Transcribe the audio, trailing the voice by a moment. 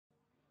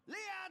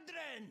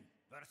Galvadon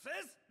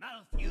versus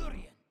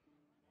Malfurion.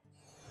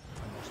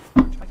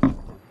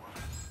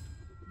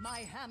 My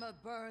hammer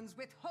burns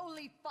with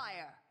holy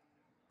fire.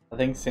 I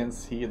think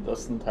since he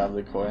doesn't have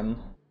the coin,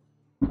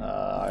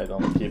 I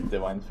don't keep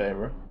Divine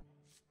Favor.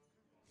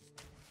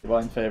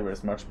 Divine Favor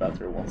is much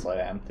better once I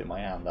empty my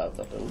hand out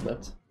a little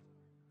bit.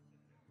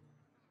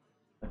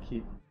 I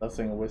keep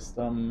Blessing of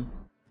Wisdom.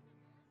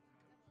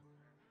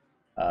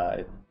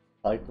 It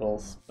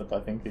cycles, but I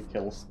think it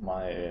kills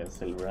my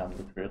silver hand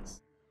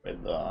recruits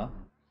with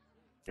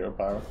hero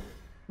power.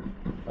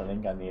 I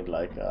think I need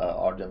like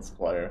Argent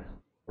Squire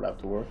for that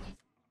to work.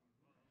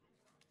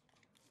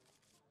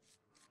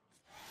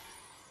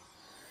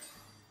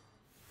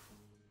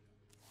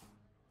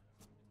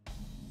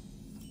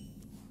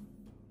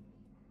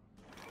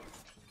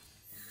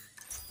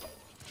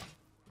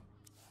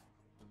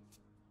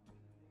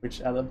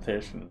 Which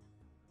adaptation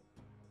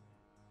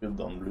good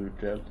on blue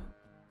gel?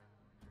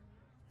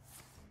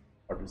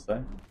 Hard to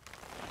say.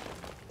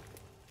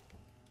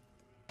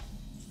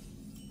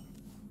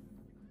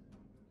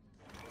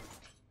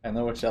 I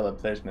know which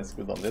adaptation is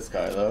good on this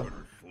guy though.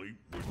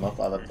 Not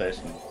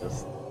adaptation,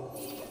 just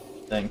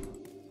thing.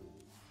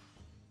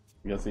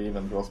 Because he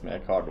even draws me a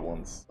card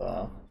once.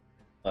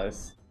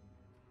 Nice.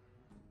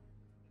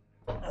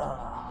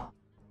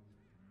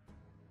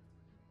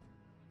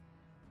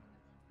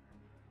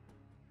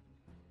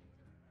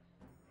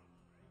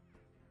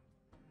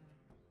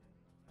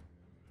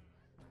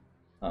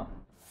 Oh.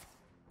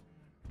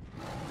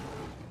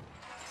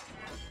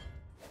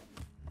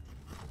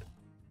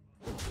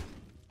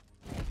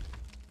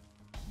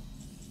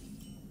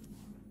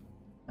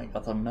 I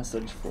got a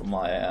message from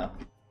my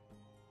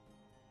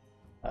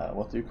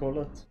what do you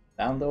call it?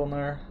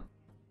 Landowner?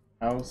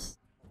 House?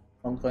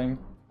 Something?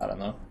 I don't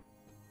know.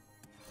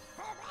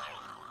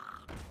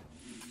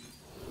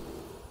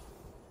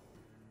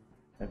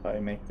 If I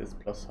make this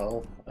plus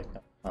health, I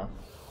can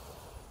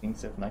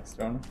things it next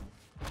turn.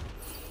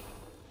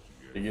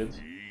 Pretty good.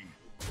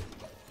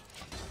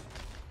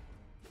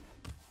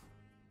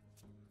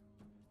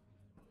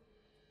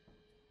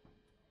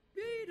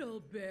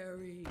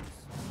 Beetleberries,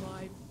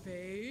 my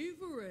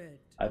favorite.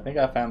 I think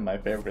I found my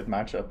favorite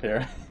matchup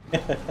here.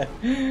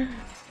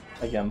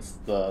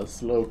 Against the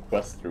slow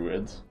quest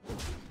druid.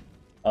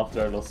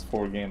 After I lost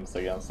 4 games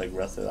against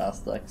aggressive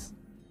Aztecs.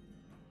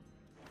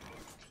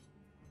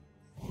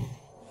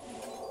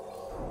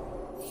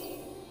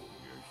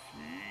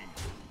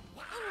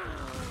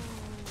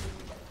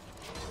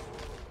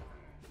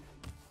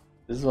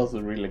 This was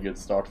a really good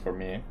start for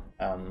me,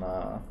 and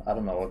I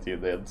don't know what he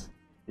did.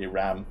 He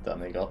ramped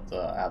and he got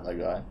the Ada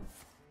guy.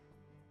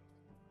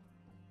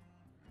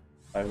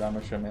 5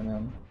 damage per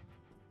minion.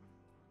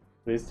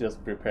 So he's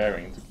just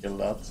preparing to kill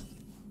that.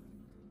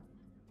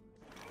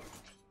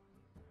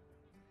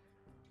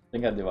 I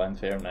think I Divine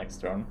Favor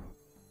next turn.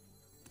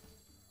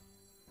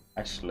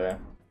 Actually,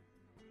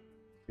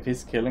 if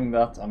he's killing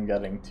that, I'm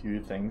getting 2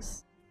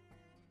 things.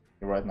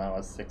 He right now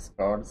has 6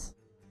 cards.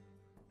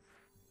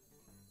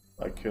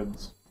 I could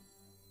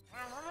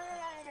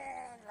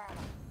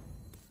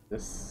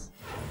this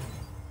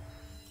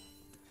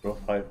draw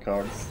 5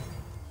 cards.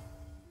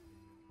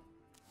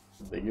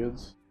 Should be good.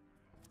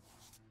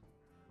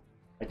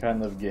 I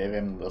kind of gave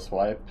him the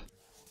swipe.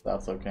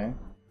 That's okay.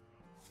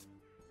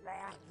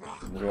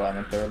 Draw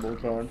any terrible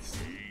cards.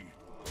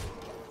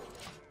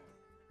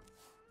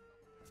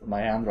 My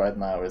hand right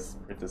now is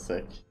pretty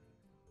sick.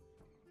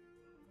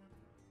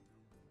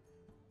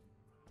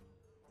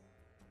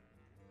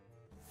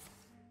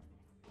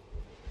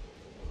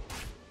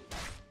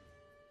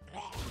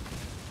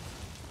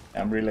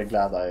 I'm really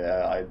glad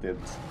I did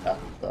that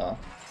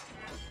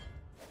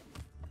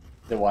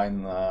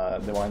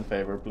divine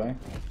favor play.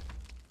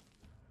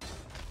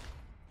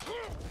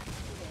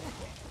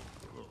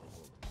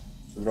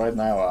 Right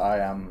now I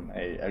am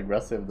a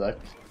aggressive deck,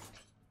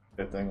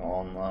 sitting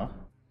on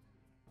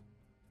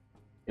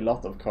a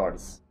lot of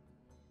cards.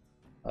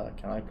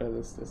 Can I play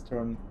this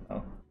turn?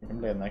 No, I can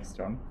play it next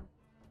turn.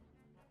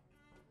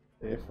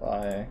 If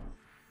I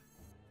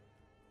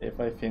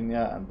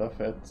Finya and buff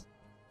it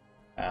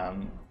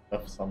and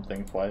buff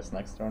something twice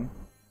next turn.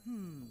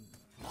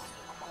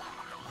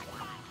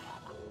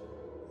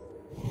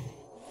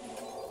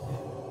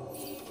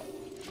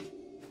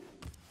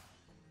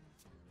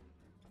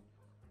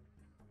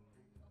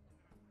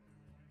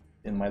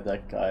 In my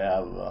deck I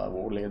have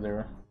War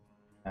Leader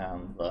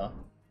and the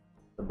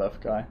buff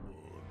guy.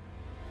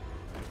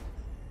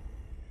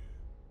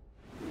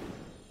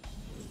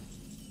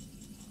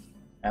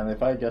 And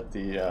if I get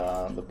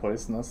the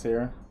poisonous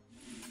here,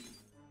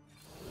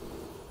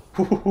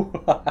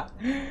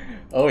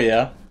 oh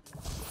yeah,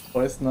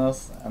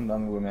 poisonous, and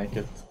then we make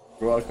it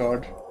draw a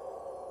card.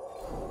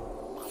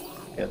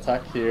 We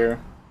attack here,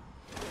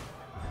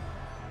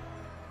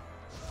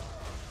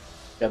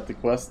 get the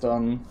quest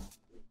done,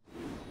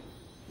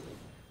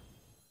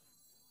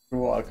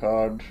 draw a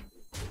card,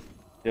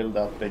 kill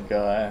that big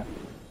guy,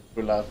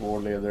 pull out War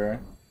Leader,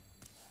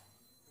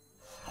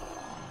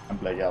 and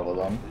play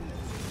Galvadon.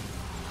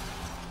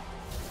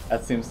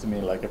 That seems to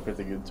me like a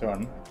pretty good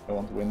turn. I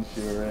want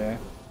Windfury,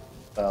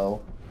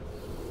 spell,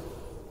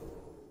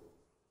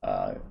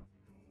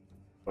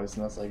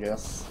 poisonous, I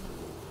guess.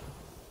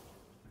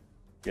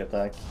 The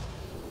attack,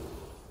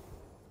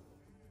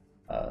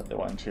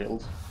 Divine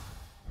Shield.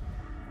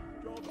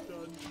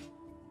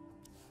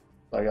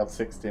 So I got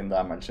 16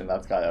 damage in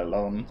that guy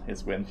alone.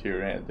 His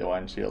Windfury,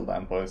 Divine Shield,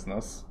 and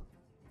poisonous.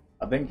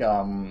 I think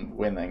I'm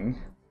winning.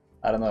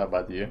 I don't know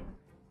about you.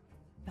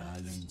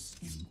 Balance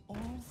in all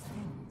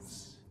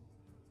things.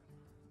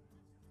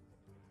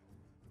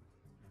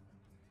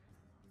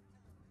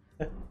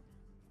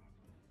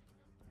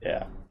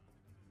 Yeah,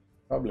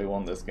 probably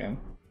won this game.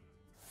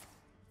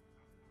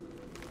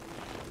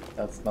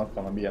 That's not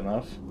gonna be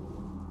enough.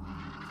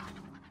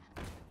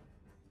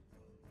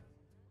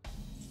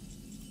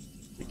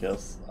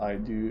 Because I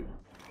do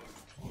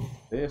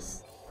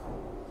this,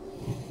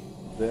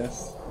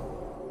 this,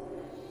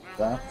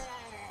 that.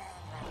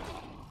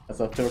 That's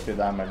a 30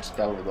 damage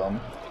Galvadon.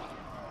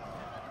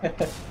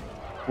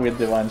 With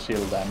Divine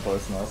Shield and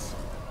poisonous.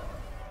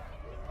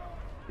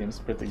 Seems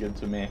pretty good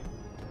to me.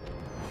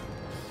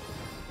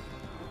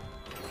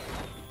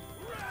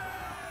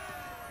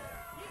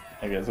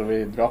 Okay, so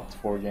we dropped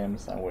 4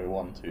 games and we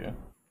won 2.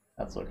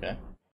 That's okay.